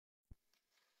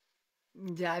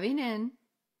diving in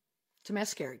to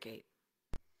Mascara Gate.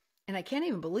 And I can't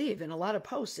even believe in a lot of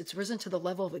posts it's risen to the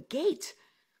level of a gate.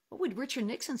 What would Richard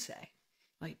Nixon say?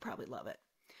 Well, he'd probably love it.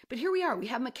 But here we are. We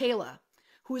have Mikayla,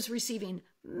 who is receiving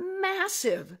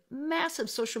massive, massive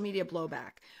social media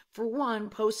blowback. For one,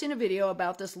 posting a video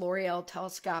about this L'Oreal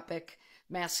telescopic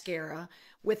mascara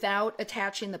without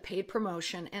attaching the paid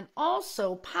promotion, and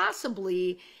also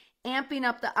possibly amping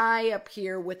up the eye up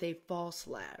here with a false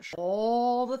lash.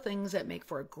 All the things that make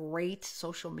for a great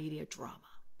social media drama.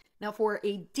 Now, for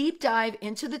a deep dive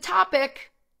into the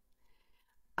topic,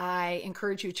 I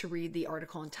encourage you to read the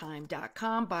article on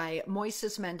time.com by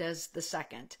Moises Mendez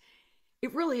II.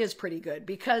 It really is pretty good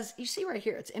because you see right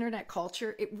here, it's internet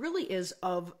culture. It really is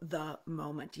of the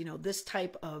moment. You know, this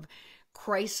type of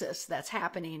crisis that's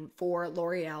happening for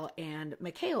L'Oreal and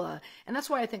Mikayla. And that's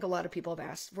why I think a lot of people have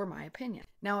asked for my opinion.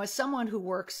 Now, as someone who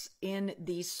works in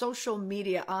the social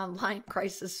media online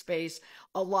crisis space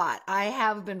a lot, I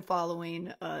have been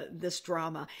following this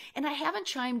drama, and I haven't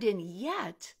chimed in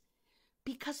yet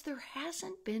because there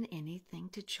hasn't been anything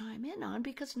to chime in on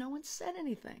because no one said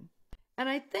anything. And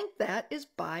I think that is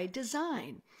by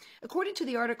design. According to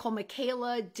the article,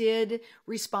 Mikayla did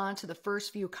respond to the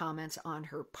first few comments on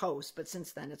her post, but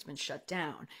since then it's been shut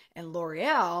down. And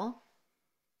L'Oreal,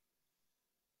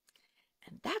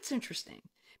 and that's interesting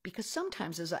because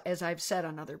sometimes, as I've said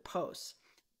on other posts,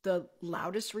 the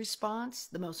loudest response,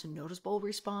 the most noticeable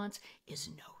response is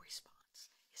no response,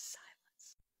 is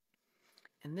silence.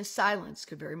 And this silence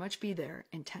could very much be there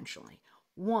intentionally.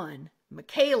 One,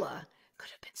 Mikayla could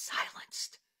have been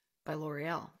silenced by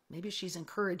L'Oreal. Maybe she's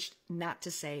encouraged not to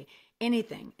say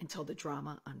anything until the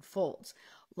drama unfolds.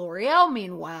 L'Oreal,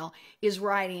 meanwhile, is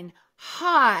riding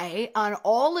high on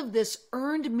all of this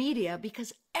earned media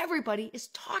because everybody is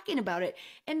talking about it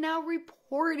and now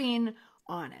reporting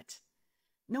on it.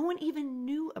 No one even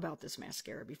knew about this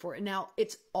mascara before, and now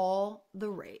it's all the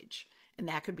rage. And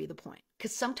that could be the point.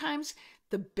 Because sometimes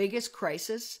the biggest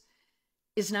crisis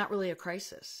is not really a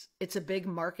crisis. It's a big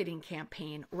marketing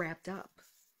campaign wrapped up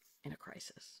in a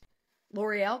crisis.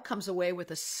 L'Oreal comes away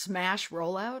with a smash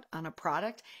rollout on a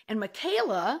product, and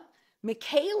Mikayla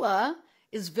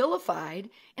is vilified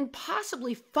and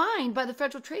possibly fined by the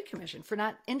Federal Trade Commission for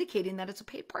not indicating that it's a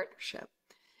paid partnership.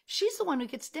 She's the one who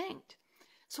gets dinged.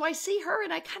 So I see her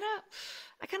and I kind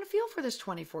of feel for this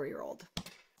 24-year-old.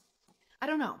 I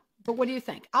don't know, but what do you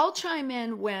think? I'll chime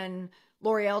in when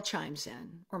L'Oreal chimes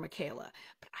in, or Mikayla,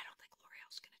 but I don't think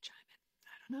L'Oreal's going to chime in.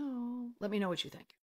 I don't know. Let me know what you think.